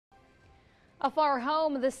A Pharr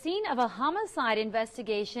home, the scene of a homicide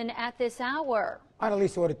investigation at this hour.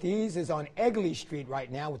 Annalise Ortiz is on Egley Street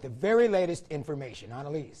right now with the very latest information.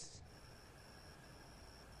 Annalise.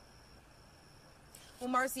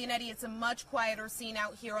 Well, Marcy and Eddie, it's a much quieter scene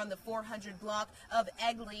out here on the 400 block of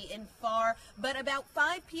Egley in Pharr. But about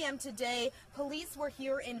 5 p.m. today, police were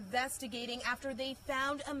here investigating after they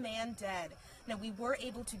found a man dead. Now, we were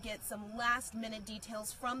able to get some last-minute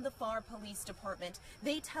details from the Pharr Police Department.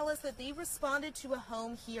 They tell us that they responded to a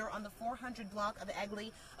home here on the 400 block of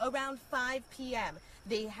Egley around 5 p.m.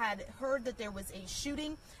 They had heard that there was a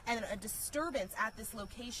shooting and a disturbance at this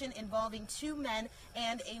location involving 2 men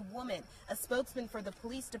and a woman. A spokesman for the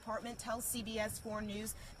police department tells CBS 4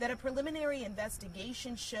 News that a preliminary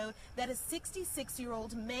investigation showed that a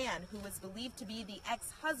 66-year-old man who was believed to be the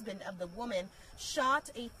ex-husband of the woman shot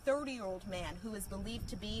a 30-year-old man who is believed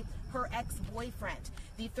to be her ex-boyfriend.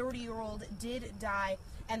 The 30-year-old did die,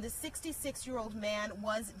 and the 66-year-old man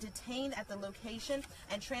was detained at the location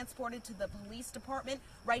and transported to the police department.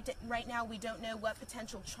 Right now, we don't know what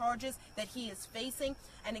potential charges that he is facing.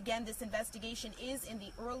 And again, this investigation is in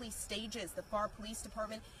the early stages. The Pharr Police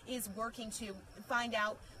Department is working to find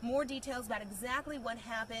out more details about exactly what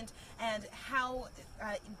happened and how,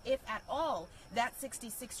 if at all, that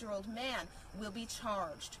 66-year-old man will be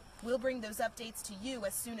charged. We'll bring those updates to you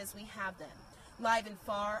as soon as we have them. Live in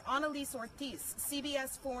Pharr, Annalise Ortiz,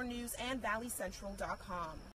 CBS 4 News and ValleyCentral.com.